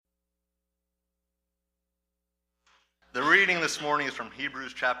The reading this morning is from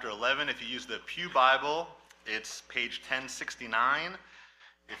Hebrews chapter 11. If you use the Pew Bible, it's page 1069.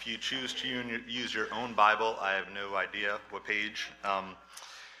 If you choose to use your own Bible, I have no idea what page.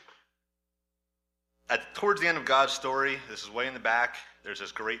 Towards the end of God's story, this is way in the back, there's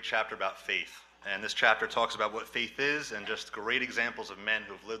this great chapter about faith. And this chapter talks about what faith is and just great examples of men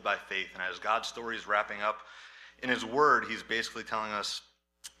who have lived by faith. And as God's story is wrapping up, in his word, he's basically telling us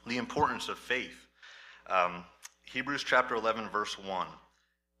the importance of faith. Hebrews chapter 11, verse 1.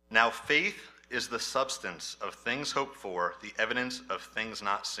 Now faith is the substance of things hoped for, the evidence of things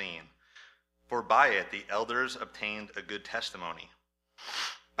not seen. For by it the elders obtained a good testimony.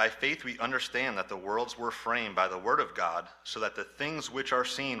 By faith we understand that the worlds were framed by the word of God, so that the things which are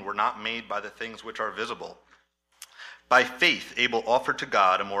seen were not made by the things which are visible. By faith Abel offered to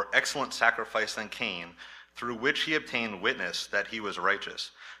God a more excellent sacrifice than Cain, through which he obtained witness that he was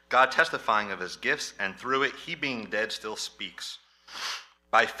righteous, God testifying of his gifts, and through it he being dead still speaks.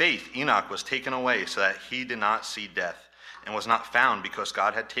 By faith Enoch was taken away so that he did not see death, and was not found because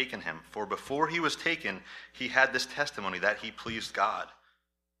God had taken him. For before he was taken, he had this testimony that he pleased God.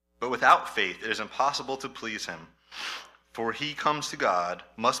 But without faith it is impossible to please him. For he comes to God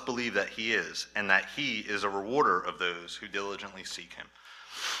must believe that he is, and that he is a rewarder of those who diligently seek him.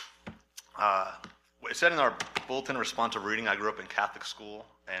 It said in our bulletin responsive reading, I grew up in Catholic school,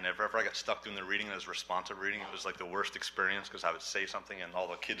 and if ever I got stuck doing the reading as responsive reading, it was like the worst experience because I would say something and all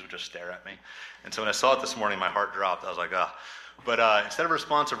the kids would just stare at me. And so when I saw it this morning, my heart dropped. I was like, ah. But instead of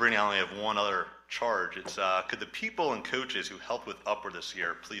responsive reading, I only have one other charge. It's could the people and coaches who helped with Upward this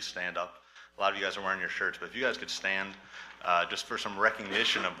year please stand up? A lot of you guys are wearing your shirts, but if you guys could stand just for some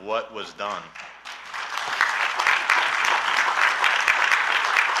recognition of what was done.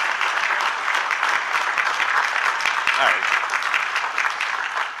 All right.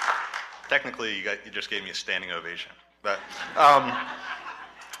 Technically, you just gave me a standing ovation. But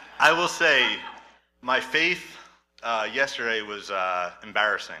I will say my faith yesterday was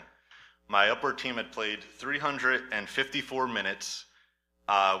embarrassing. My Upward team had played 354 minutes.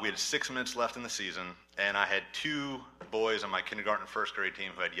 We had 6 minutes left in the season, and I had two boys on my kindergarten first grade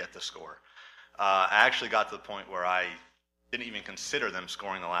team who had yet to score. I actually got to the point where I didn't even consider them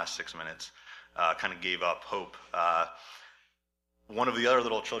scoring the last 6 minutes. Kind of gave up hope. One of the other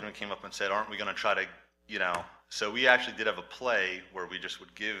little children came up and said, aren't we going to try to, so we actually did have a play where we just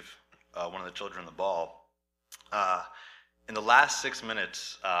would give one of the children the ball. In the last 6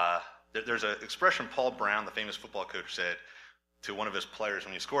 minutes, there's an expression Paul Brown, the famous football coach, said to one of his players,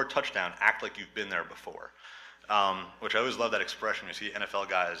 when you score a touchdown, act like you've been there before, which I always love that expression. You see NFL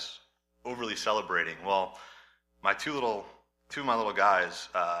guys overly celebrating. Well, two of my little guys,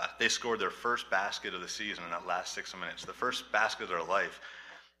 they scored their first basket of the season in that last 6 minutes, the first basket of their life.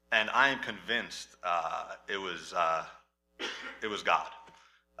 And I am convinced it was God.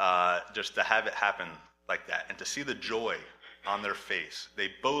 Just to have it happen like that and to see the joy on their face. They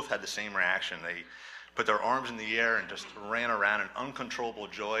both had the same reaction. They put their arms in the air and just ran around in uncontrollable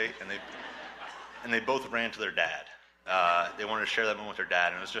joy, and they both ran to their dad. They wanted to share that moment with their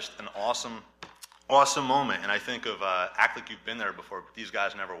dad, and it was just an awesome moment. And I think of act like you've been there before, but these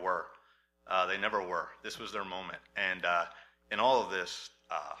guys never were. They never were. This was their moment. And in all of this,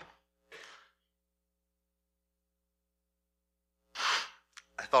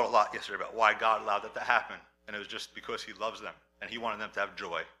 I thought a lot yesterday about why God allowed that to happen. And it was just because he loves them, and he wanted them to have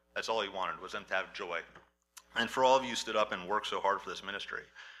joy. That's all he wanted, was them to have joy. And for all of you who stood up and worked so hard for this ministry,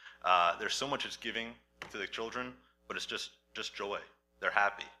 there's so much it's giving to the children, but it's just joy. They're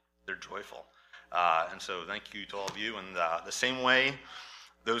happy. They're joyful. And so thank you to all of you. And the same way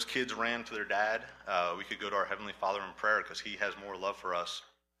those kids ran to their dad, we could go to our Heavenly Father in prayer because he has more love for us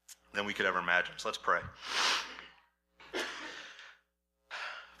than we could ever imagine. So let's pray.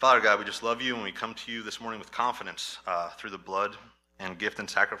 Father God, we just love you, and we come to you this morning with confidence through the blood and gift and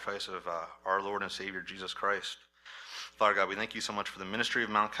sacrifice of our Lord and Savior, Jesus Christ. Father God, we thank you so much for the ministry of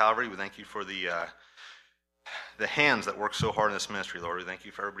Mount Calvary. We thank you for the hands that work so hard in this ministry, Lord. We thank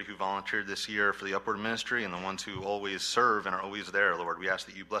you for everybody who volunteered this year for the Upward ministry and the ones who always serve and are always there, Lord. We ask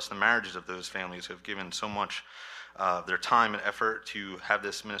that you bless the marriages of those families who have given so much their time and effort to have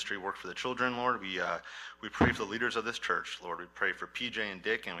this ministry work for the children, Lord. We pray for the leaders of this church, Lord. We pray for PJ and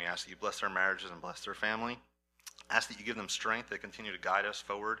Dick, and we ask that you bless their marriages and bless their family. Ask that you give them strength to continue to guide us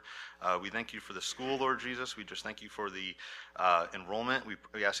forward. We thank you for the school, Lord Jesus. We just thank you for the enrollment.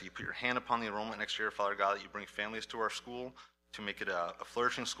 We ask that you put your hand upon the enrollment next year, Father God, that you bring families to our school, to make it a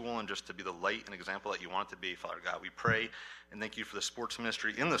flourishing school and just to be the light and example that you want it to be, Father God. We pray and thank you for the sports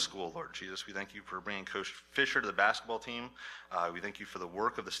ministry in the school, Lord Jesus. We thank you for bringing Coach Fisher to the basketball team. We thank you for the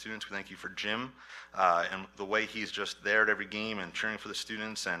work of the students. We thank you for Jim and the way he's just there at every game and cheering for the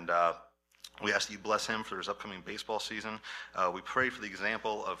students. And we ask that you bless him for his upcoming baseball season. We pray for the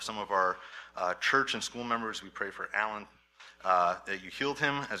example of some of our church and school members. We pray for Alan, that you healed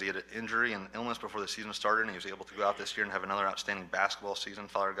him as he had an injury and illness before the season started, and he was able to go out this year and have another outstanding basketball season.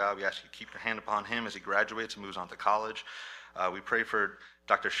 Father God, we ask you to keep your hand upon him as he graduates and moves on to college. We pray for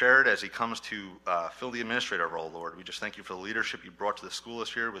Dr. Sherrod as he comes to fill the administrator role, Lord. We just thank you for the leadership you brought to the school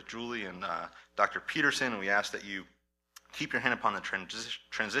this year with Julie and Dr. Peterson, and we ask that you keep your hand upon the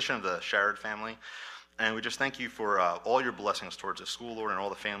transition of the Sherrod family. And we just thank you for all your blessings towards the school, Lord, and all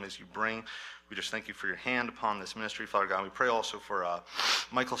the families you bring. We just thank you for your hand upon this ministry, Father God. We pray also for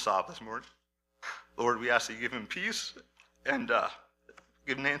Michael Saab this morning. Lord, we ask that you give him peace and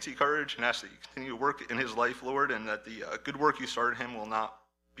give Nancy courage, and ask that you continue to work in his life, Lord, and that the good work you started him will not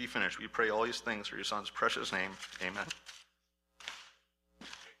be finished. We pray all these things for your son's precious name. Amen.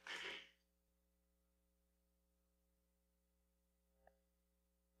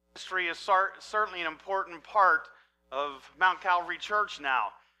 Ministry is certainly an important part of Mount Calvary Church now.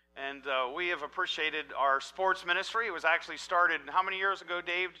 And we have appreciated our sports ministry. It was actually started, how many years ago,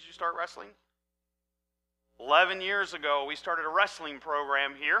 Dave, did you start wrestling? 11 years ago, we started a wrestling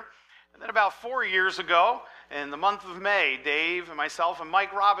program here. And then about 4 years ago, in the month of May, Dave and myself and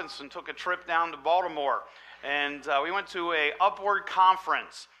Mike Robinson took a trip down to Baltimore. And we went to a Upward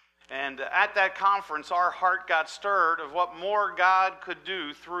conference. And at that conference, our heart got stirred of what more God could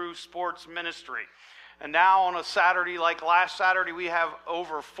do through sports ministry. And now on a Saturday like last Saturday, we have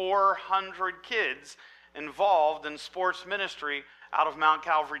over 400 kids involved in sports ministry out of Mount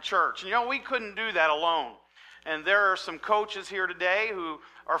Calvary Church. And you know, we couldn't do that alone. And there are some coaches here today who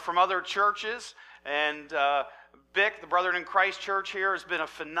are from other churches. And BIC, the Brethren in Christ Church here, has been a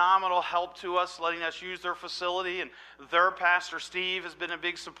phenomenal help to us, letting us use their facility. And their pastor, Steve, has been a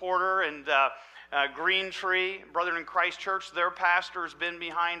big supporter. And Green Tree, Brethren in Christ Church, their pastor has been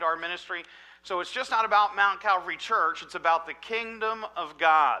behind our ministry. So it's just not about Mount Calvary Church, it's about the kingdom of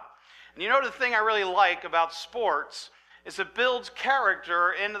God. And you know, the thing I really like about sports is it builds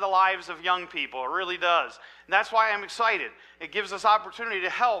character into the lives of young people. It really does. And that's why I'm excited. It gives us opportunity to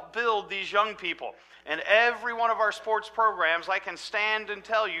help build these young people. And every one of our sports programs, I can stand and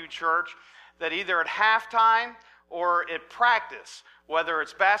tell you, church, that either at halftime or at practice, whether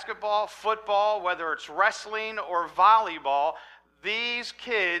it's basketball, football, whether it's wrestling or volleyball, these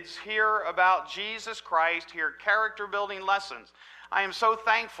kids hear about Jesus Christ, hear character-building lessons. I am so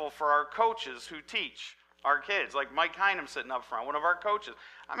thankful for our coaches who teach our kids, like Mike Hynum sitting up front, one of our coaches.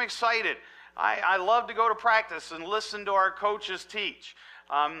 I'm excited. I love to go to practice and listen to our coaches teach.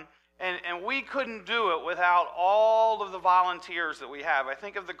 And we couldn't do it without all of the volunteers that we have. I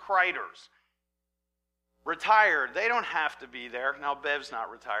think of the Kreiters. Retired, they don't have to be there. Now, Bev's not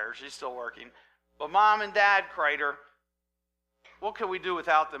retired. She's still working. But Mom and Dad Kreiter, what could we do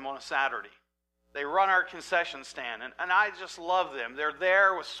without them on a Saturday? They run our concession stand, and I just love them. They're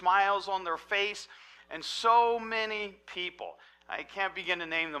there with smiles on their face, and so many people. I can't begin to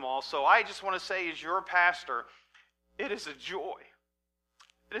name them all, so I just want to say, as your pastor, it is a joy.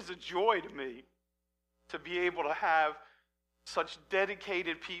 It is a joy to me to be able to have such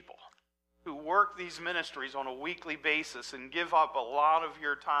dedicated people who work these ministries on a weekly basis and give up a lot of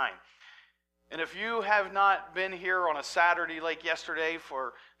your time. And if you have not been here on a Saturday like yesterday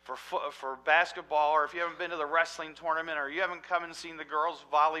for basketball, or if you haven't been to the wrestling tournament, or you haven't come and seen the girls'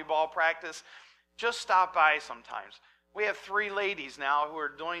 volleyball practice, just stop by sometimes. We have 3 ladies now who are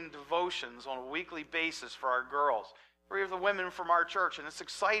doing devotions on a weekly basis for our girls. 3 of the women from our church, and it's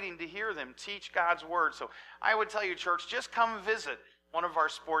exciting to hear them teach God's word. So I would tell you, church, just come visit one of our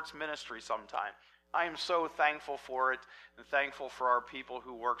sports ministries sometime. I am so thankful for it and thankful for our people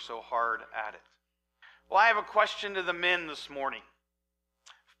who work so hard at it. Well, I have a question to the men this morning.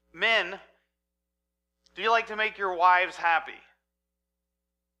 Men, do you like to make your wives happy?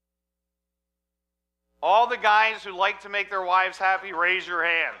 All the guys who like to make their wives happy, raise your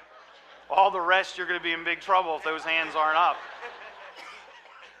hand. All the rest, you're going to be in big trouble if those hands aren't up.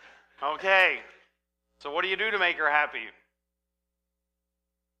 Okay, so what do you do to make her happy?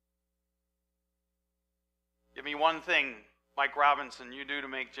 Give me one thing, Mike Robinson, you do to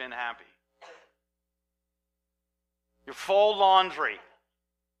make Jen happy. You fold laundry.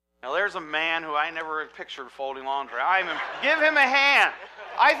 Now there's a man who I never pictured folding laundry. Give him a hand.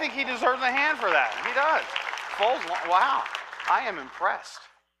 I think he deserves a hand for that. He does. Folds. Wow. I am impressed.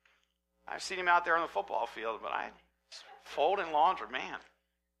 I've seen him out there on the football field, but folding laundry, man.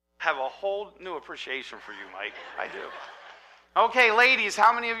 Have a whole new appreciation for you, Mike. I do. Okay, ladies,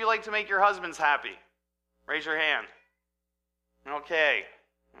 how many of you like to make your husbands happy? Raise your hand. Okay.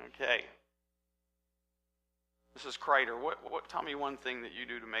 Mrs. Kreider, tell me one thing that you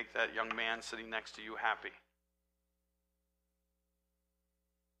do to make that young man sitting next to you happy.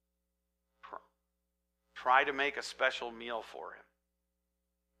 Try to make a special meal for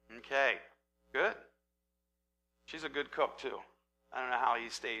him. Okay, good. She's a good cook, too. I don't know how he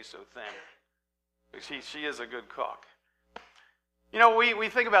stays so thin. But she is a good cook. You know, we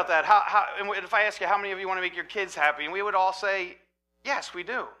think about that. And if I ask you how many of you want to make your kids happy, and we would all say, yes, we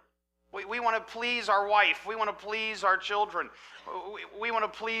do. We want to please our wife. We want to please our children. We want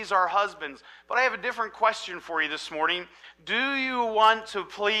to please our husbands. But I have a different question for you this morning. Do you want to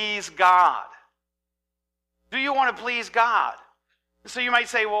please God? Do you want to please God? So you might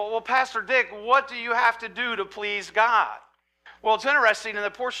say, well, Pastor Dick, what do you have to do to please God? Well, it's interesting, in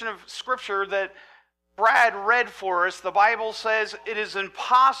the portion of Scripture that Brad read for us, the Bible says it is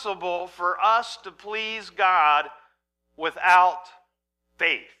impossible for us to please God without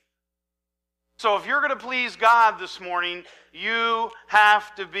faith. So if you're going to please God this morning, you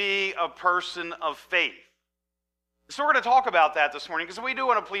have to be a person of faith. So we're going to talk about that this morning, because we do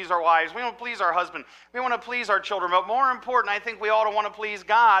want to please our wives, we want to please our husband, we want to please our children, but more important, I think we ought to want to please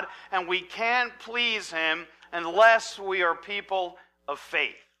God, and we can't please Him unless we are people of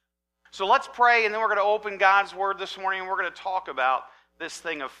faith. So let's pray, and then we're going to open God's Word this morning, and we're going to talk about this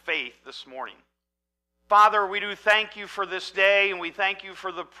thing of faith this morning. Father, we do thank you for this day, and we thank you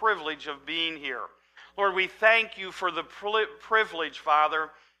for the privilege of being here. Lord, we thank you for the privilege, Father,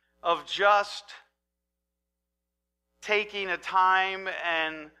 of just taking a time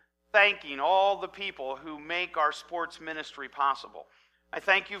and thanking all the people who make our sports ministry possible. I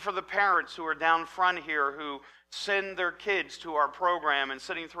thank you for the parents who are down front here who send their kids to our program and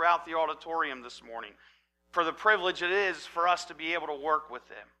sitting throughout the auditorium this morning, for the privilege it is for us to be able to work with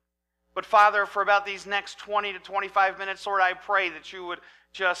them. But Father, for about these next 20 to 25 minutes, Lord, I pray that you would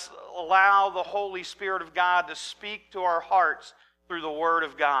just allow the Holy Spirit of God to speak to our hearts through the Word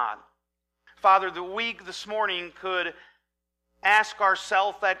of God. Father, the week this morning could ask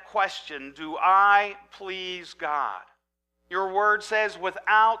ourselves that question, do I please God? Your word says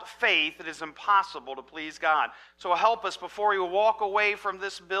without faith it is impossible to please God. So help us before we walk away from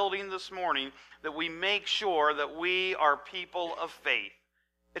this building this morning that we make sure that we are people of faith.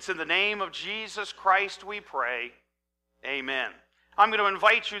 It's in the name of Jesus Christ we pray. Amen. I'm going to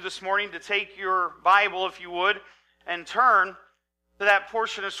invite you this morning to take your Bible, if you would, and turn to that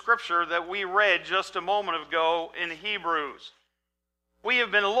portion of Scripture that we read just a moment ago in Hebrews. We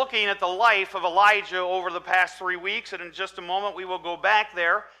have been looking at the life of Elijah over the past 3 weeks, and in just a moment we will go back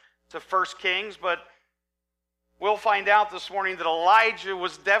there to 1 Kings, but we'll find out this morning that Elijah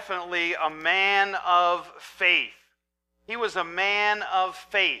was definitely a man of faith. He was a man of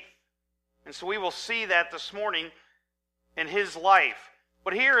faith. And so we will see that this morning in his life.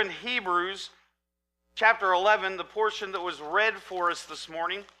 But here in Hebrews chapter 11, the portion that was read for us this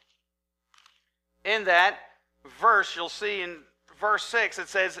morning, in that verse, you'll see in verse 6, it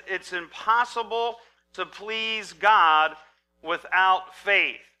says, it's impossible to please God without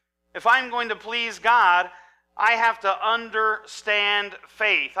faith. If I'm going to please God, I have to understand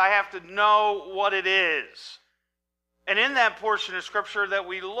faith. I have to know what it is. And in that portion of Scripture that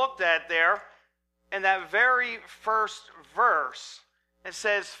we looked at there, in that very first verse, it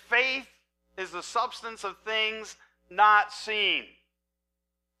says, faith is the substance of things not seen.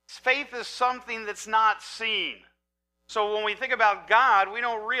 Faith is something that's not seen. So when we think about God, we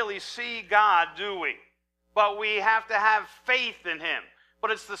don't really see God, do we? But we have to have faith in Him. But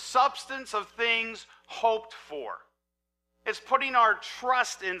it's the substance of things hoped for. It's putting our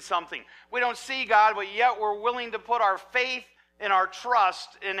trust in something. We don't see God, but yet we're willing to put our faith and our trust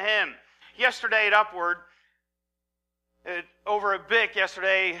in Him. Yesterday at Upward, over at BIC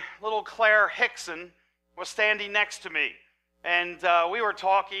yesterday, little Claire Hickson was standing next to me. And we were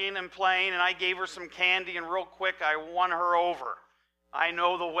talking and playing, and I gave her some candy, and real quick I won her over. I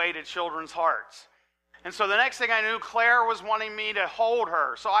know the way to children's hearts. And so the next thing I knew, Claire was wanting me to hold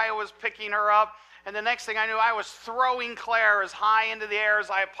her. So I was picking her up, and the next thing I knew, I was throwing Claire as high into the air as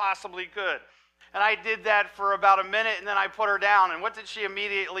I possibly could. And I did that for about a minute, and then I put her down. And what did she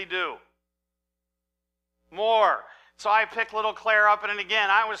immediately do? More. So I picked little Claire up, and then again,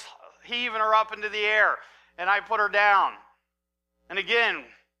 I was heaving her up into the air, and I put her down. And again,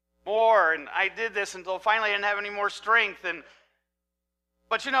 more, and I did this until finally I didn't have any more strength. And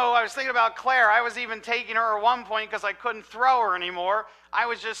But I was thinking about Claire. I was even taking her at one point because I couldn't throw her anymore. I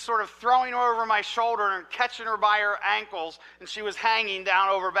was just sort of throwing her over my shoulder and catching her by her ankles, and she was hanging down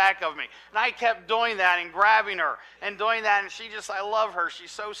over back of me. And I kept doing that and grabbing her and doing that, and I love her.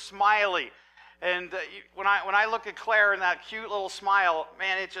 She's so smiley. And when I look at Claire and that cute little smile,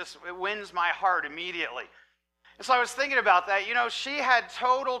 man, it wins my heart immediately. And so I was thinking about that. She had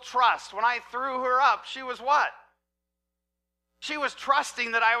total trust. When I threw her up, she was what? She was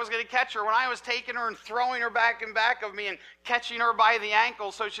trusting that I was going to catch her. When I was taking her and throwing her back in back of me and catching her by the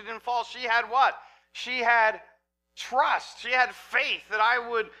ankle so she didn't fall, she had what? She had trust. She had faith that I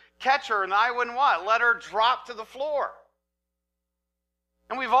would catch her and I wouldn't what? Let her drop to the floor.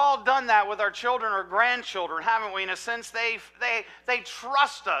 And we've all done that with our children or grandchildren, haven't we? In a sense, they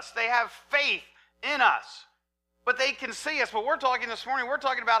trust us. They have faith in us. But they can see us. But we're talking this morning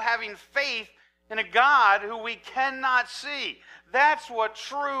about having faith in a God who we cannot see. That's what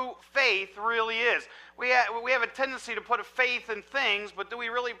true faith really is. We have a tendency to put faith in things, but do we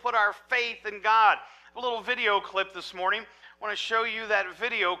really put our faith in God? A little video clip this morning. I want to show you that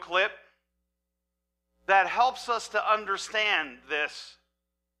video clip that helps us to understand this.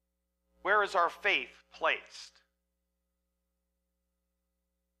 Where is our faith placed?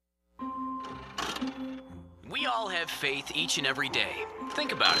 We all have faith each and every day.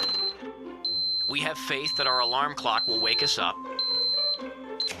 Think about it. We have faith that our alarm clock will wake us up.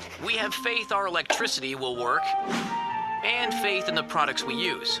 We have faith our electricity will work. And faith in the products we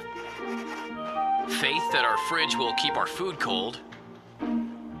use. Faith that our fridge will keep our food cold.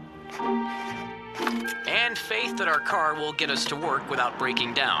 And faith that our car will get us to work without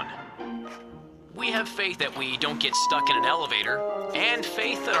breaking down. We have faith that we don't get stuck in an elevator, and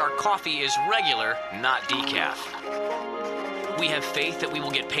faith that our coffee is regular, not decaf. We have faith that we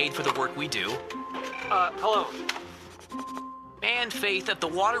will get paid for the work we do. Hello. And faith that the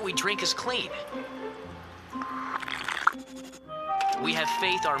water we drink is clean. We have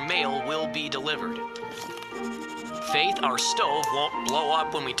faith our mail will be delivered. Faith our stove won't blow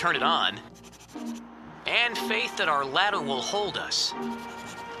up when we turn it on. And faith that our ladder will hold us.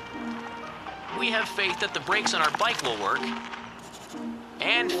 We have faith that the brakes on our bike will work,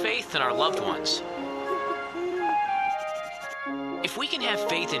 and faith in our loved ones. If we can have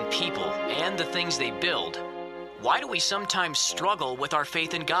faith in people and the things they build, why do we sometimes struggle with our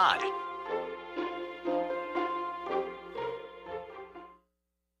faith in God?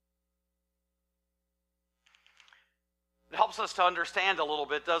 It helps us to understand a little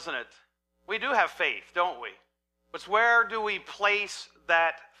bit, doesn't it? We do have faith, don't we? But where do we place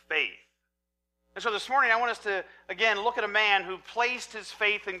that faith? And so this morning I want us to, again, look at a man who placed his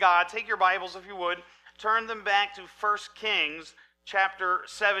faith in God. Take your Bibles, if you would. Turn them back to 1 Kings chapter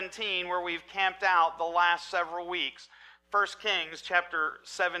 17, where we've camped out the last several weeks. 1 Kings chapter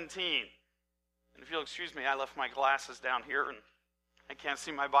 17. And if you'll excuse me, I left my glasses down here, and I can't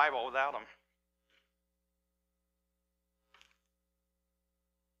see my Bible without them.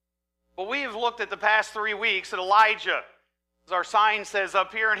 Well, we have looked at the past 3 weeks at Elijah, as our sign says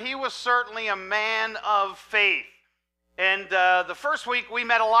up here, and he was certainly a man of faith. And the first week we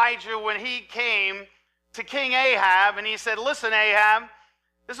met Elijah when he came to King Ahab, and he said, "Listen, Ahab,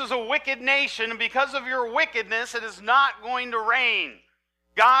 this is a wicked nation, and because of your wickedness, it is not going to rain.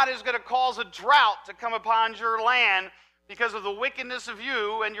 God is going to cause a drought to come upon your land because of the wickedness of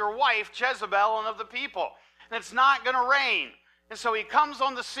you and your wife, Jezebel, and of the people. And it's not going to rain." And so he comes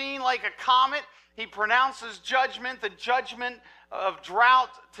on the scene like a comet. He pronounces judgment, the judgment of drought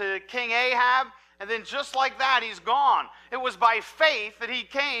to King Ahab. And then just like that, he's gone. It was by faith that he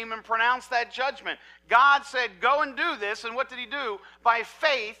came and pronounced that judgment. God said, "Go and do this." And what did he do? By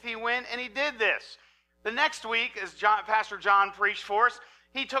faith, he went and he did this. The next week, as Pastor John preached for us,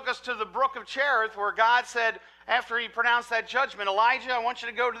 he took us to the brook of Cherith, where God said, after he pronounced that judgment, "Elijah, I want you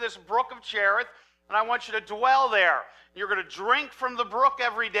to go to this brook of Cherith, and I want you to dwell there. You're going to drink from the brook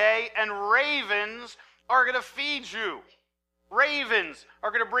every day, and ravens are going to feed you." Ravens are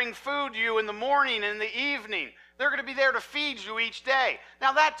going to bring food to you in the morning and in the evening. They're going to be there to feed you each day.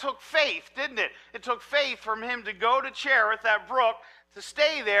 Now that took faith, didn't it? It took faith from him to go to Cherith, that brook, to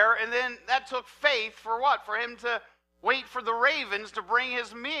stay there, and then that took faith for what? For him to wait for the ravens to bring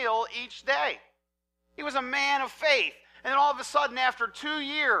his meal each day. He was a man of faith. And then all of a sudden, after 2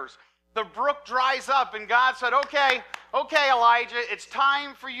 years, the brook dries up, and God said, okay, Elijah, it's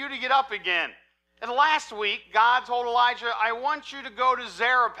time for you to get up again. And last week, God told Elijah, "I want you to go to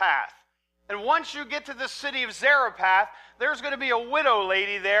Zarephath. And once you get to the city of Zarephath, there's going to be a widow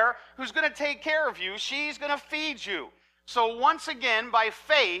lady there who's going to take care of you. She's going to feed you." So once again, by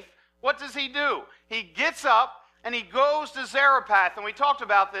faith, what does he do? He gets up and he goes to Zarephath, and we talked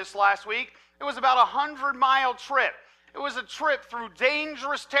about this last week. It was about a 100-mile trip. It was a trip through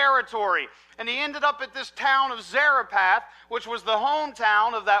dangerous territory, and he ended up at this town of Zarephath, which was the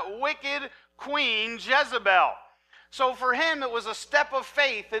hometown of that wicked queen Jezebel. So for him, it was a step of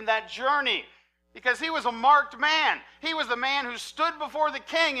faith in that journey, because he was a marked man. He was the man who stood before the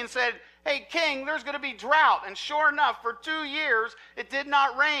king and said, "Hey, king, there's going to be drought." And sure enough, for 2 years, it did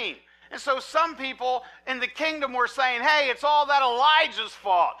not rain. And so some people in the kingdom were saying, "Hey, it's all that Elijah's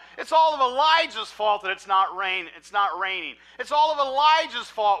fault. It's all of Elijah's fault that it's not raining. It's all of Elijah's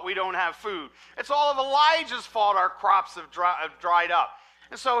fault we don't have food. It's all of Elijah's fault our crops have dried up."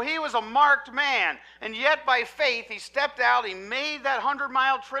 And so he was a marked man, and yet by faith he stepped out, he made that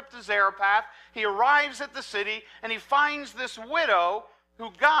 100-mile trip to Zarephath, he arrives at the city, and he finds this widow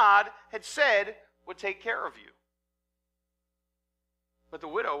who God had said would take care of you. But the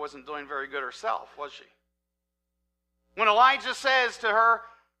widow wasn't doing very good herself, was she? When Elijah says to her,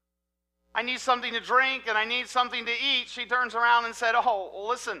 "I need something to drink and I need something to eat," she turns around and said, "Oh, well,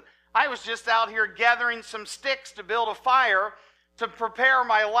 listen, I was just out here gathering some sticks to build a fire to prepare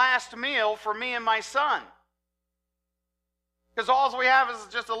my last meal for me and my son. Because all we have is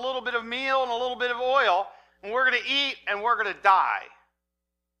just a little bit of meal and a little bit of oil, and we're going to eat and we're going to die."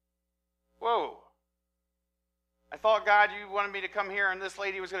 Whoa. I thought, God, you wanted me to come here and this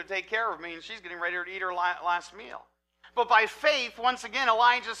lady was going to take care of me, and she's getting ready to eat her last meal. But by faith, once again,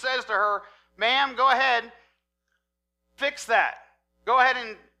 Elijah says to her, "Ma'am, go ahead, fix that. Go ahead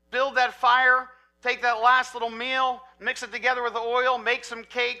and build that fire, take that last little meal, mix it together with the oil, make some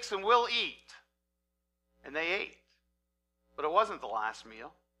cakes, and we'll eat." And they ate. But it wasn't the last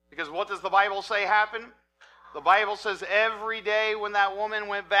meal. Because what does the Bible say happened? The Bible says every day when that woman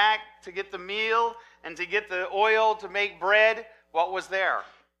went back to get the meal and to get the oil to make bread, what was there?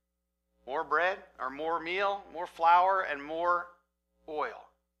 More bread, or more meal, more flour, and more oil.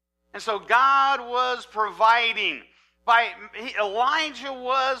 And so God was providing. Elijah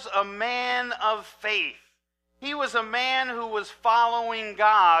was a man of faith. He was a man who was following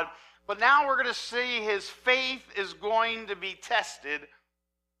God. But now we're going to see his faith is going to be tested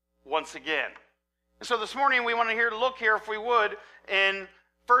once again. And so this morning we want to look here, if we would, in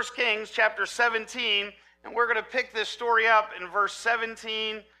 1 Kings chapter 17. And we're going to pick this story up in verse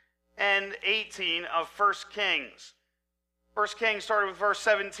 17 and 18 of 1 Kings. 1 Kings started with verse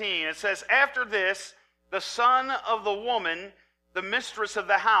 17. It says, "After this, the son of the woman, the mistress of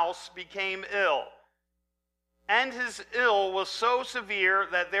the house, became ill. And his ill was so severe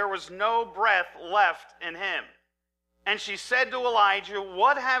that there was no breath left in him. And she said to Elijah,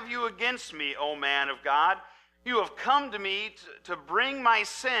 'What have you against me, O man of God? You have come to me to bring my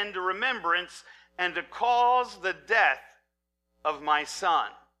sin to remembrance and to cause the death of my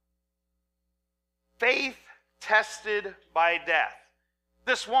son.'" Faith tested by death.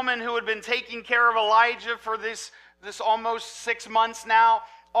 This woman who had been taking care of Elijah for this almost 6 months now,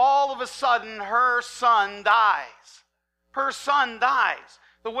 all of a sudden her son dies. Her son dies.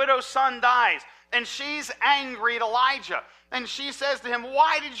 The widow's son dies. And she's angry at Elijah. And she says to him,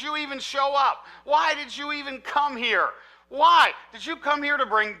 "Why did you even show up? Why did you even come here? Why? Did you come here to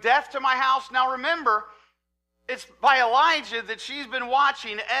bring death to my house?" Now remember, it's by Elijah that she's been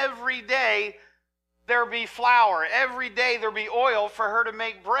watching every day there be flour. Every day there be oil for her to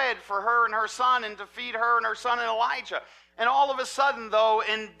make bread for her and her son and to feed her and her son and Elijah. And all of a sudden, though,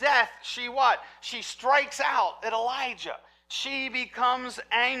 in death, she what? She strikes out at Elijah. She becomes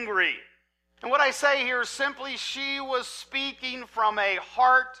angry. And what I say here is simply she was speaking from a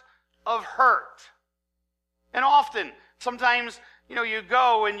heart of hurt. And often, sometimes, you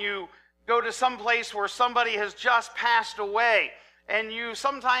go to some place where somebody has just passed away, and you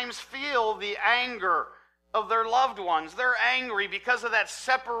sometimes feel the anger of their loved ones. They're angry because of that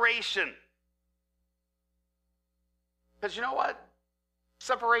separation. Because you know what?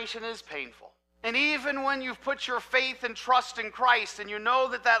 Separation is painful. And even when you've put your faith and trust in Christ and you know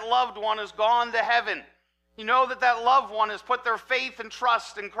that that loved one has gone to heaven, you know that that loved one has put their faith and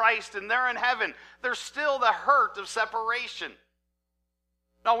trust in Christ and they're in heaven, there's still the hurt of separation.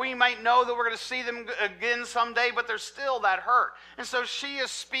 Now, we might know that we're going to see them again someday, but there's still that hurt. And so she is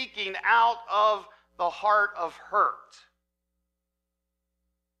speaking out of the heart of hurt.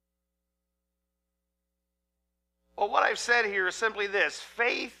 Well, what I've said here is simply this: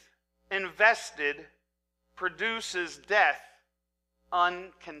 faith invested produces death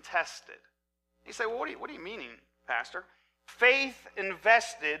uncontested. You say, well, what do you mean, Pastor? Faith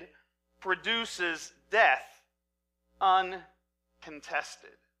invested produces death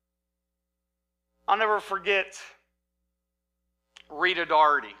uncontested. I'll never forget Rita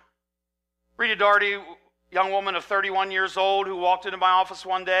Doherty. Rita Doherty young woman of 31 years old who walked into my office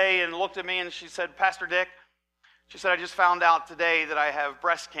one day and looked at me and she said, Pastor Dick, she said, I just found out today that I have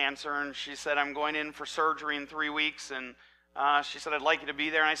breast cancer, and she said, I'm going in for surgery in 3 weeks, and she said, I'd like you to be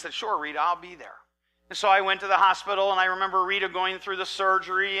there. And I said, sure, Rita, I'll be there. And so I went to the hospital, and I remember Rita going through the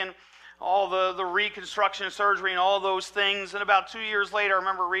surgery and all the reconstruction surgery and all those things. And about 2 years later, I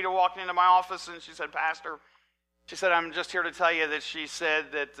remember Rita walking into my office, and she said, Pastor, she said, I'm just here to tell you that she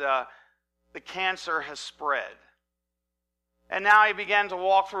said that the cancer has spread. And now I began to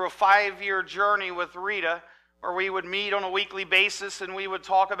walk through a 5-year journey with Rita, where we would meet on a weekly basis and we would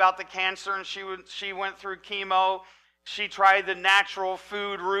talk about the cancer, and she went through chemo. She tried the natural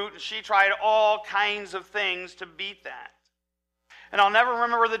food route, and she tried all kinds of things to beat that. And I'll never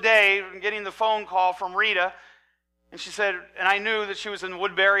remember the day getting the phone call from Rita, and she said, and I knew that she was in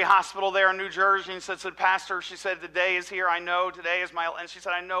Woodbury Hospital there in New Jersey, and said, Pastor, she said, the day is here. I know today is and she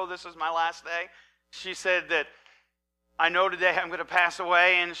said, I know this is my last day. She said that I know today I'm going to pass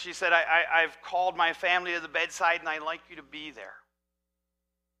away, and she said, I've called my family to the bedside, and I'd like you to be there.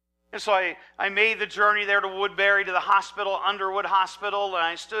 And so I made the journey there to Woodbury, to the hospital, Underwood Hospital, and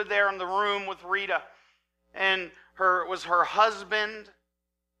I stood there in the room with Rita, and it was her husband,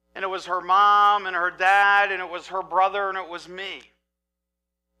 and it was her mom, and her dad, and it was her brother, and it was me.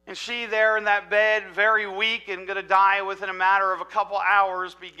 And she there in that bed, very weak and going to die within a matter of a couple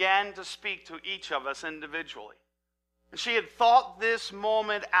hours, began to speak to each of us individually. And she had thought this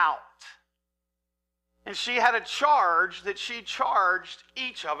moment out. And she had a charge that she charged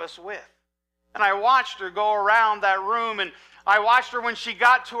each of us with. And I watched her go around that room, and I watched her when she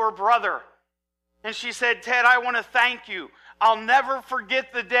got to her brother. And she said, Ted, I want to thank you. I'll never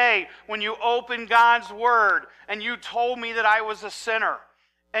forget the day when you opened God's Word and you told me that I was a sinner.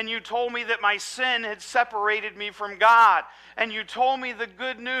 And you told me that my sin had separated me from God. And you told me the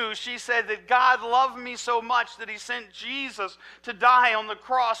good news. She said that God loved me so much that He sent Jesus to die on the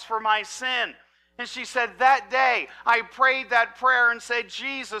cross for my sin. And she said, that day I prayed that prayer and said,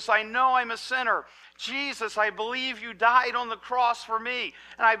 Jesus, I know I'm a sinner. Jesus, I believe you died on the cross for me.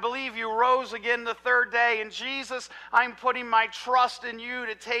 And I believe you rose again the third day. And Jesus, I'm putting my trust in you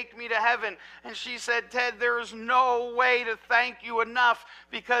to take me to heaven. And she said, Ted, there is no way to thank you enough,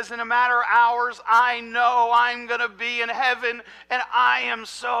 because in a matter of hours, I know I'm going to be in heaven, and I am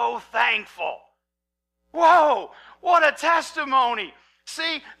so thankful. Whoa, what a testimony.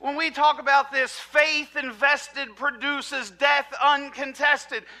 See, when we talk about this, faith invested produces death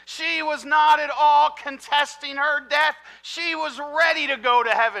uncontested. She was not at all contesting her death. She was ready to go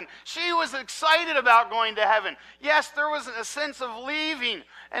to heaven. She was excited about going to heaven. Yes, there was a sense of leaving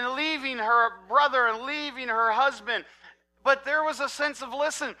her brother and leaving her husband. But there was a sense of,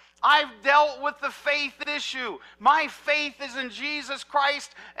 listen, I've dealt with the faith issue. My faith is in Jesus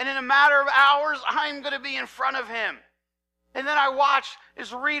Christ, and in a matter of hours, I'm going to be in front of Him. And then I watched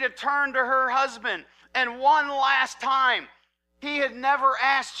as Rita turned to her husband, and one last time, he had never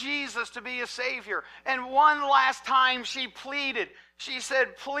asked Jesus to be a Savior. And one last time she pleaded. She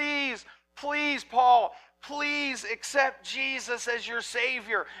said, please, please, Paul, please accept Jesus as your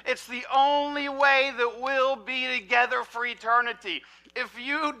Savior. It's the only way that we'll be together for eternity. If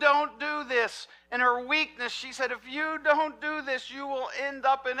you don't do this, in her weakness, she said, if you don't do this, you will end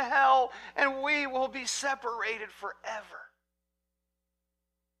up in hell, and we will be separated forever.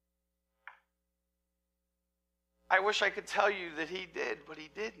 I wish I could tell you that he did, but he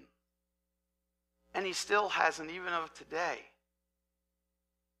didn't. And he still hasn't, even of today.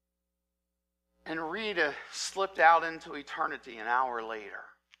 And Rita slipped out into eternity an hour later.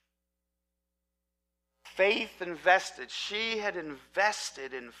 Faith invested. She had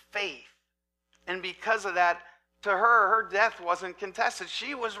invested in faith. And because of that, to her death wasn't contested.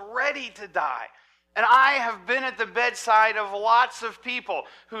 She was ready to die. And I have been at the bedside of lots of people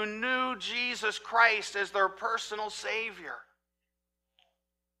who knew Jesus Christ as their personal Savior.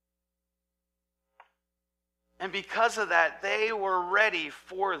 And because of that, they were ready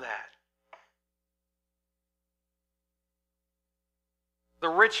for that. The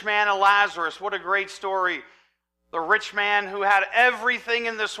rich man and Lazarus, what a great story. The rich man who had everything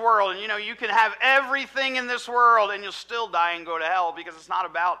in this world. And you can have everything in this world and you'll still die and go to hell, because it's not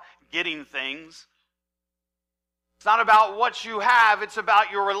about getting things. It's not about what you have, it's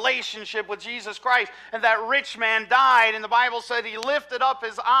about your relationship with Jesus Christ. And that rich man died, and the Bible said he lifted up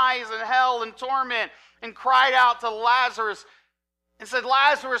his eyes in hell and torment and cried out to Lazarus and said,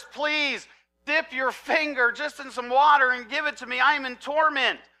 Lazarus, please dip your finger just in some water and give it to me. I'm in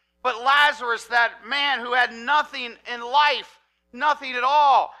torment. But Lazarus, that man who had nothing in life, nothing at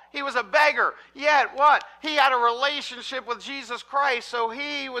all, he was a beggar. Yet what? He had a relationship with Jesus Christ, so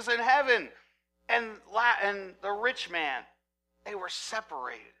he was in heaven. and the rich man, they were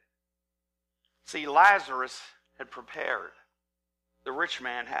separated. See, Lazarus had prepared. The rich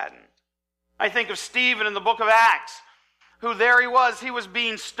man hadn't. I think of Stephen in the book of Acts, who there he was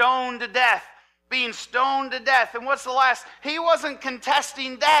being stoned to death. Being stoned to death. And what's the last? He wasn't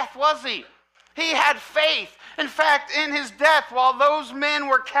contesting death, was he? He had faith. In fact, in his death, while those men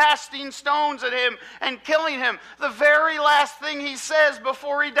were casting stones at him and killing him, the very last thing he says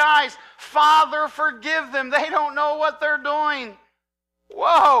before he dies, Father, forgive them. They don't know what they're doing.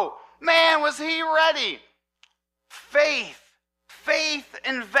 Whoa, man, was he ready? Faith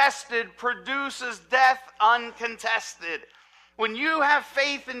invested produces death uncontested. When you have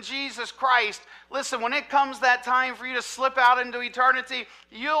faith in Jesus Christ, listen, when it comes that time for you to slip out into eternity,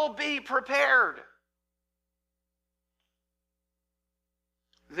 you'll be prepared.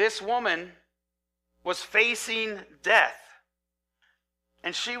 This woman was facing death,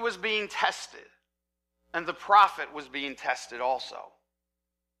 and she was being tested, and the prophet was being tested also.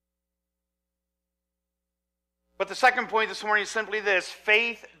 But the second point this morning is simply this: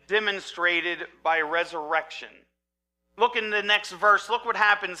 faith demonstrated by resurrection. Look in the next verse. Look what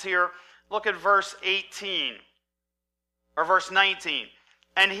happens here. Look at verse 18 or verse 19.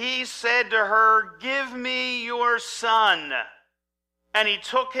 And he said to her, give me your son. And he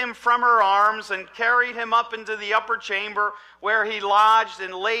took him from her arms and carried him up into the upper chamber where he lodged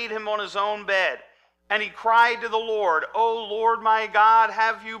and laid him on his own bed. And he cried to the Lord, O Lord my God,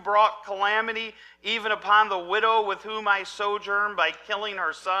 have you brought calamity even upon the widow with whom I sojourn by killing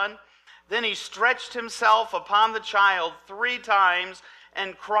her son? Then he stretched himself upon the child 3 times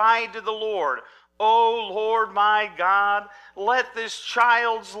and cried to the Lord, O Lord my God, let this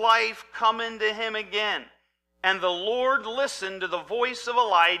child's life come into him again. And the Lord listened to the voice of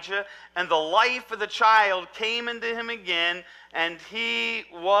Elijah, and the life of the child came into him again, and he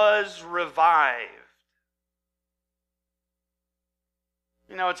was revived.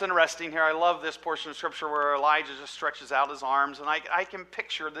 You know, it's interesting here. I love this portion of Scripture where Elijah just stretches out his arms, and I can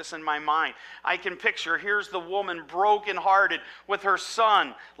picture this in my mind. I can picture, here's the woman brokenhearted with her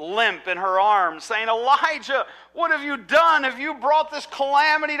son limp in her arms, saying, Elijah, what have you done? Have you brought this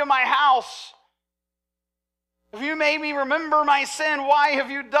calamity to my house? Have you made me remember my sin? Why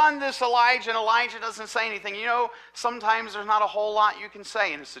have you done this, Elijah? And Elijah doesn't say anything. You know, sometimes there's not a whole lot you can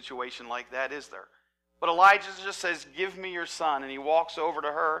say in a situation like that, is there? But Elijah just says, give me your son. And he walks over to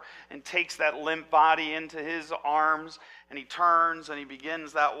her and takes that limp body into his arms. And he turns and he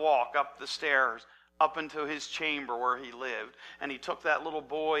begins that walk up the stairs, up into his chamber where he lived. And he took that little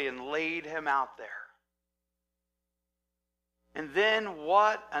boy and laid him out there. And then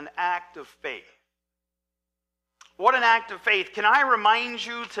what an act of faith. What an act of faith. Can I remind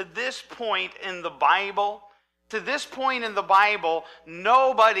you, to this point in the Bible,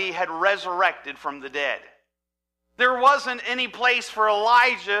 nobody had resurrected from the dead. There wasn't any place for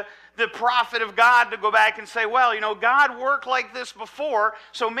Elijah, the prophet of God, to go back and say, well, you know, God worked like this before,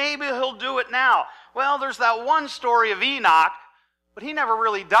 so maybe he'll do it now. Well, there's that one story of Enoch, but he never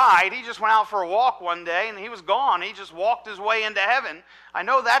really died. He just went out for a walk one day and he was gone. He just walked his way into heaven. I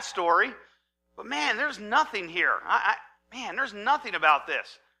know that story. But man, there's nothing here. There's nothing about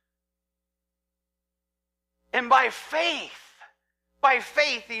this. And by faith,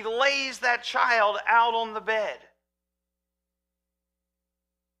 he lays that child out on the bed.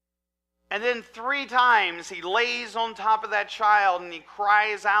 And then 3 times he lays on top of that child and he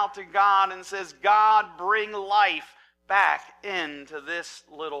cries out to God and says, God, bring life back into this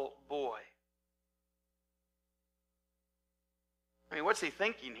little boy. I mean, what's he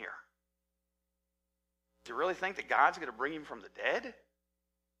thinking here? Does he really think that God's going to bring him from the dead?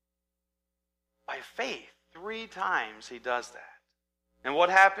 By faith, 3 times he does that. And what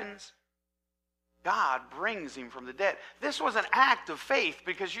happens? God brings him from the dead. This was an act of faith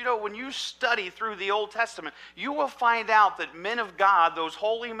because, you know, when you study through the Old Testament, you will find out that men of God, those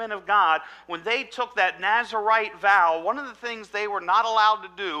holy men of God, when they took that Nazirite vow, one of the things they were not allowed to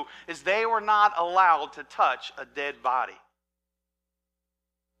do is they were not allowed to touch a dead body.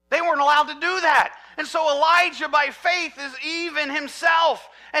 They weren't allowed to do that. And so Elijah, by faith, is even himself,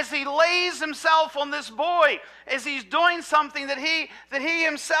 as he lays himself on this boy, as he's doing something that he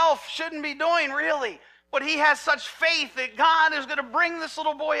himself shouldn't be doing, really. But he has such faith that God is going to bring this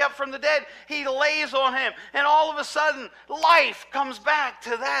little boy up from the dead. He lays on him, and all of a sudden, life comes back to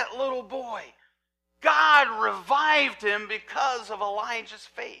that little boy. God revived him because of Elijah's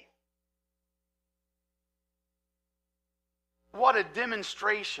faith. What a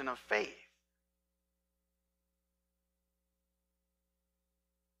demonstration of faith.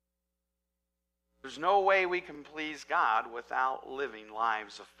 There's no way we can please God without living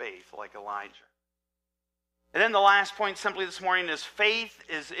lives of faith like Elijah. And then the last point simply this morning is faith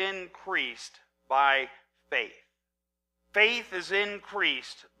is increased by faith. Faith is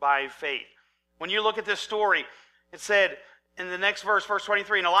increased by faith. When you look at this story, it said in the next verse, verse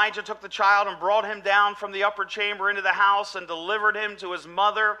 23, and Elijah took the child and brought him down from the upper chamber into the house and delivered him to his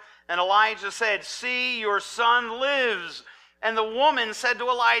mother. And Elijah said, see, your son lives. And the woman said to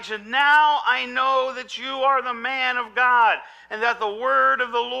Elijah, now I know that you are the man of God, and that the word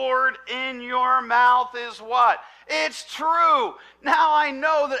of the Lord in your mouth is what? It's true. Now I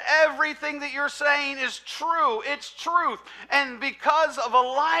know that everything that you're saying is true. It's truth. And because of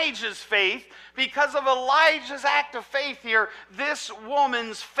Elijah's faith, because of Elijah's act of faith here, this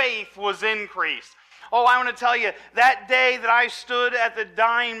woman's faith was increased. Oh, I want to tell you, that day that I stood at the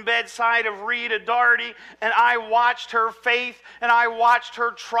dying bedside of Rita Daugherty, and I watched her faith, and I watched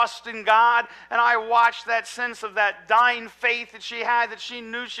her trust in God, and I watched that sense of that dying faith that she had, that she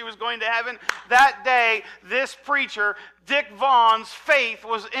knew she was going to heaven, that day, this preacher, Dick Vaughn's faith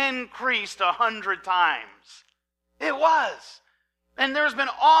was increased 100 times. It was. And there's been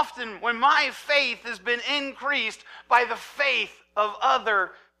often when my faith has been increased by the faith of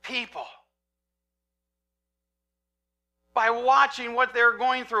other people. By watching what they're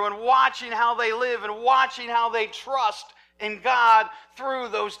going through and watching how they live and watching how they trust in God through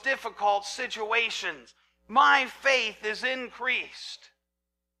those difficult situations. My faith is increased.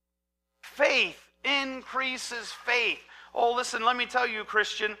 Faith increases faith. Oh, listen, let me tell you,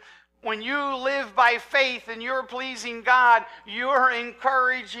 Christian, when you live by faith and you're pleasing God, you're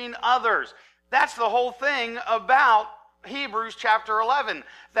encouraging others. That's the whole thing about Hebrews chapter 11,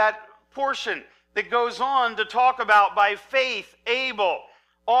 that portion that goes on to talk about by faith Abel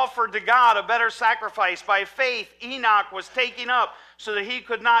offered to God a better sacrifice. By faith Enoch was taken up so that he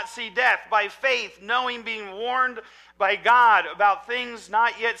could not see death. By faith, knowing, being warned by God about things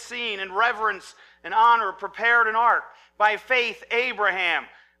not yet seen, in reverence and honor prepared an ark. By faith Abraham,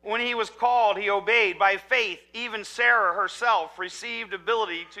 when he was called, he obeyed. By faith even Sarah herself received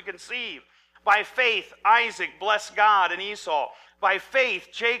ability to conceive. By faith Isaac blessed God and Esau. By faith,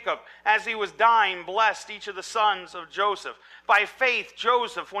 Jacob, as he was dying, blessed each of the sons of Joseph. By faith,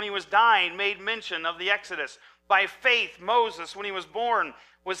 Joseph, when he was dying, made mention of the Exodus. By faith, Moses, when he was born,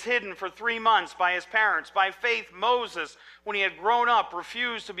 was hidden for 3 months by his parents. By faith, Moses, when he had grown up,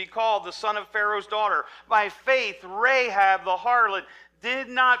 refused to be called the son of Pharaoh's daughter. By faith, Rahab the harlot did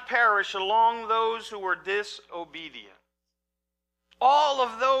not perish among those who were disobedient. All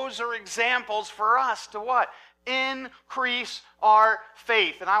of those are examples for us to what? Increase our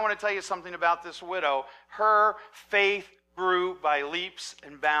faith. And I want to tell you something about this widow. Her faith grew by leaps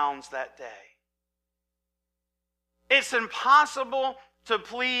and bounds that day. It's impossible to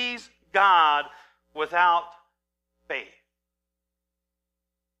please God without faith.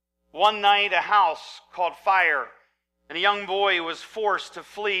 One night, a house caught fire, and a young boy was forced to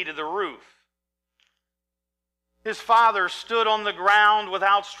flee to the roof. His father stood on the ground with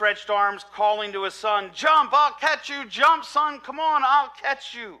outstretched arms, calling to his son, "Jump, I'll catch you. Jump, son, come on, I'll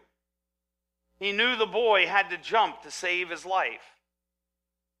catch you." He knew the boy had to jump to save his life.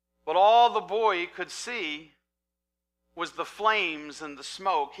 But all the boy could see was the flames and the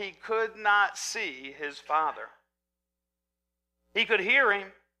smoke. He could not see his father. He could hear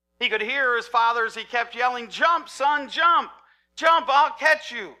him. He could hear his father as he kept yelling, "Jump, son, jump. Jump, I'll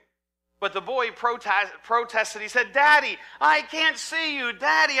catch you." But the boy protested. He said, "Daddy, I can't see you.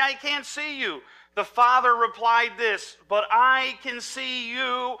 Daddy, I can't see you." The father replied this, "But I can see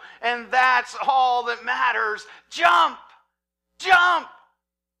you, and that's all that matters. Jump! Jump!"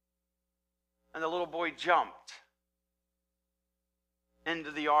 And the little boy jumped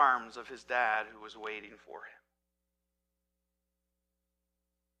into the arms of his dad who was waiting for him.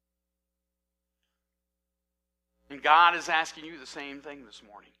 And God is asking you the same thing this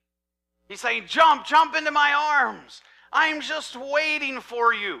morning. He's saying, jump into my arms. I'm just waiting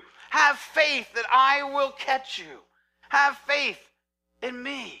for you. Have faith that I will catch you. Have faith in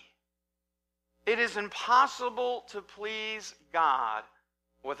me. It is impossible to please God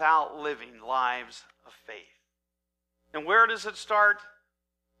without living lives of faith. And where does it start?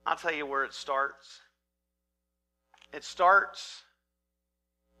 I'll tell you where it starts. It starts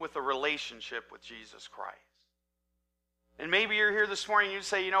with a relationship with Jesus Christ. And maybe you're here this morning and you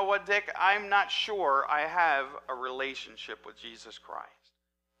say, "You know what, Dick? I'm not sure I have a relationship with Jesus Christ."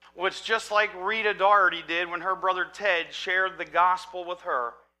 Well, it's just like Rita Daugherty did when her brother Ted shared the gospel with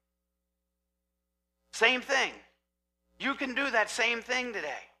her. Same thing. You can do that same thing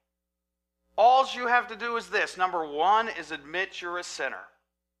today. All you have to do is this. Number one is admit you're a sinner.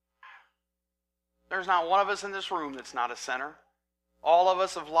 There's not one of us in this room that's not a sinner. All of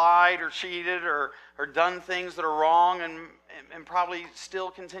us have lied or cheated or done things that are wrong and probably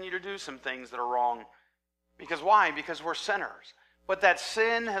still continue to do some things that are wrong. Because why? Because we're sinners. But that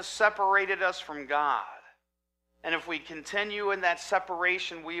sin has separated us from God. And if we continue in that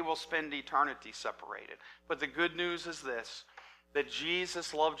separation, we will spend eternity separated. But the good news is this, that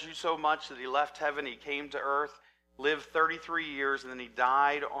Jesus loved you so much that he left heaven, he came to earth, lived 33 years, and then he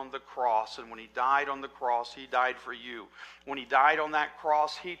died on the cross. And when he died on the cross, he died for you. When he died on that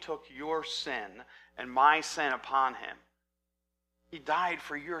cross, he took your sin and my sin upon him. He died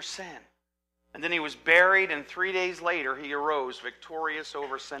for your sin. And then he was buried, and 3 days later, he arose victorious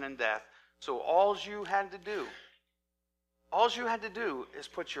over sin and death. So all you had to do is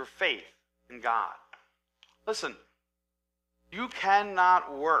put your faith in God. Listen, you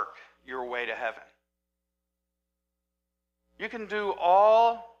cannot work your way to heaven. You can do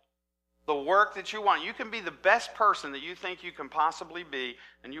all the work that you want. You can be the best person that you think you can possibly be,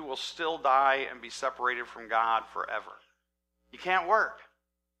 and you will still die and be separated from God forever. You can't work.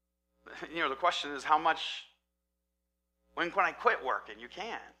 The question is when can I quit working? You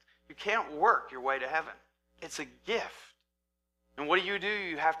can't. You can't work your way to heaven. It's a gift. And what do?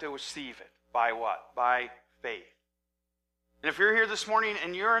 You have to receive it. By what? By faith. And if you're here this morning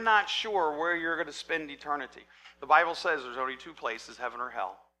and you're not sure where you're going to spend eternity, the Bible says there's only two places, heaven or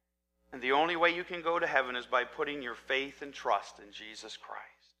hell. And the only way you can go to heaven is by putting your faith and trust in Jesus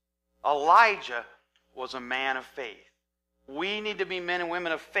Christ. Elijah was a man of faith. We need to be men and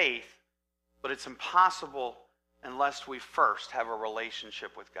women of faith, but it's impossible unless we first have a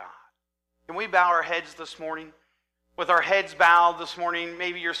relationship with God. Can we bow our heads this morning? With our heads bowed this morning,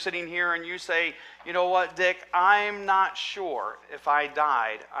 maybe you're sitting here and you say, you know what, Dick, I'm not sure if I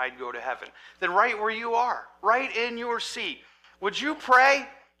died, I'd go to heaven. Then right where you are, right in your seat, would you pray?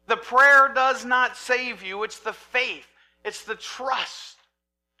 The prayer does not save you. It's the faith. It's the trust.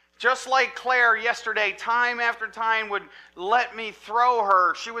 Just like Claire yesterday, time after time would let me throw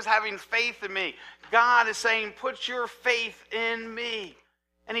her. She was having faith in me. God is saying, put your faith in me.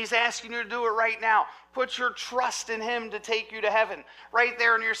 And he's asking you to do it right now. Put your trust in him to take you to heaven. Right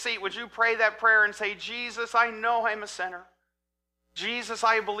there in your seat, would you pray that prayer and say, Jesus, I know I'm a sinner. Jesus,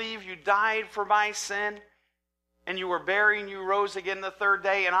 I believe you died for my sin, and you were buried and you rose again the third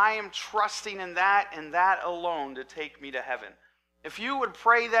day, and I am trusting in that and that alone to take me to heaven. If you would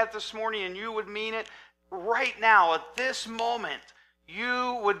pray that this morning and you would mean it, right now, at this moment,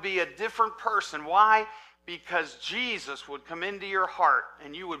 you would be a different person. Why? Because Jesus would come into your heart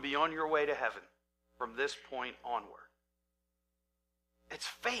and you would be on your way to heaven from this point onward. It's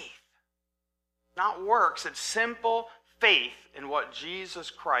faith, not works. It's simple faith in what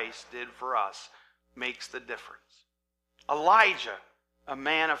Jesus Christ did for us makes the difference. Elijah, a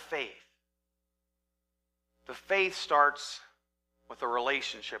man of faith. The faith starts with a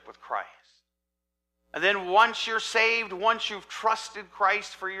relationship with Christ. And then once you're saved, once you've trusted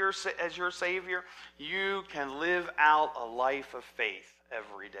Christ as your Savior, you can live out a life of faith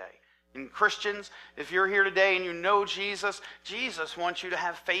every day. And Christians, if you're here today and you know Jesus, Jesus wants you to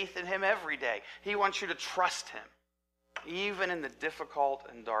have faith in him every day. He wants you to trust him, even in the difficult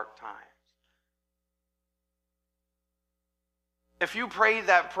and dark times. If you prayed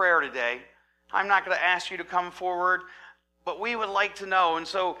that prayer today, I'm not going to ask you to come forward, but we would like to know. And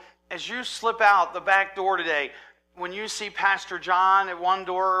so as you slip out the back door today, when you see Pastor John at one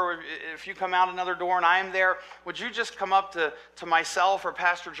door, or if you come out another door and I'm there, would you just come up to myself or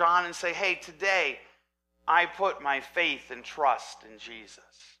Pastor John and say, hey, today I put my faith and trust in Jesus.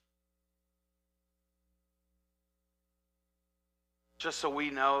 Just so we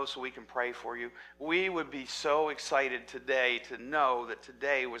know, so we can pray for you. We would be so excited today to know that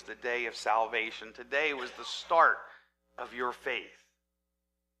today was the day of salvation. Today was the start of your faith.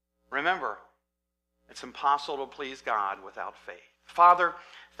 Remember, it's impossible to please God without faith. Father,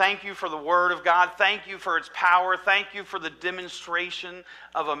 thank you for the Word of God. Thank you for its power. Thank you for the demonstration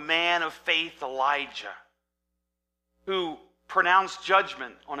of a man of faith, Elijah, who pronounced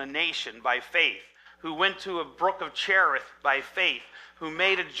judgment on a nation by faith, who went to a brook of Cherith by faith, who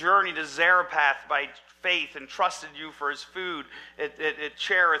made a journey to Zarephath by faith and trusted you for his food at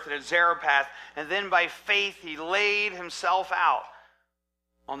Cherith and at Zarephath. And then by faith, he laid himself out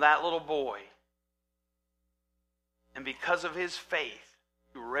on that little boy. And because of his faith,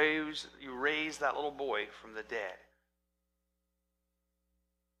 you raised that little boy from the dead.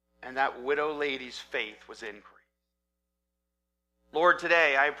 And that widow lady's faith was increased. Lord,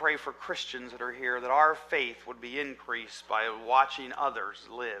 today I pray for Christians that are here that our faith would be increased by watching others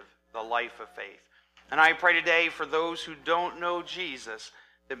live the life of faith. And I pray today for those who don't know Jesus,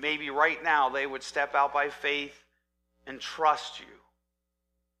 that maybe right now they would step out by faith and trust you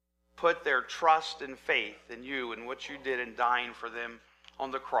put their trust and faith in you and what you did in dying for them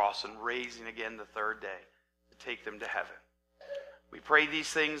on the cross and raising again the third day to take them to heaven. We pray these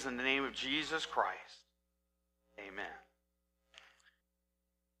things in the name of Jesus Christ. Amen.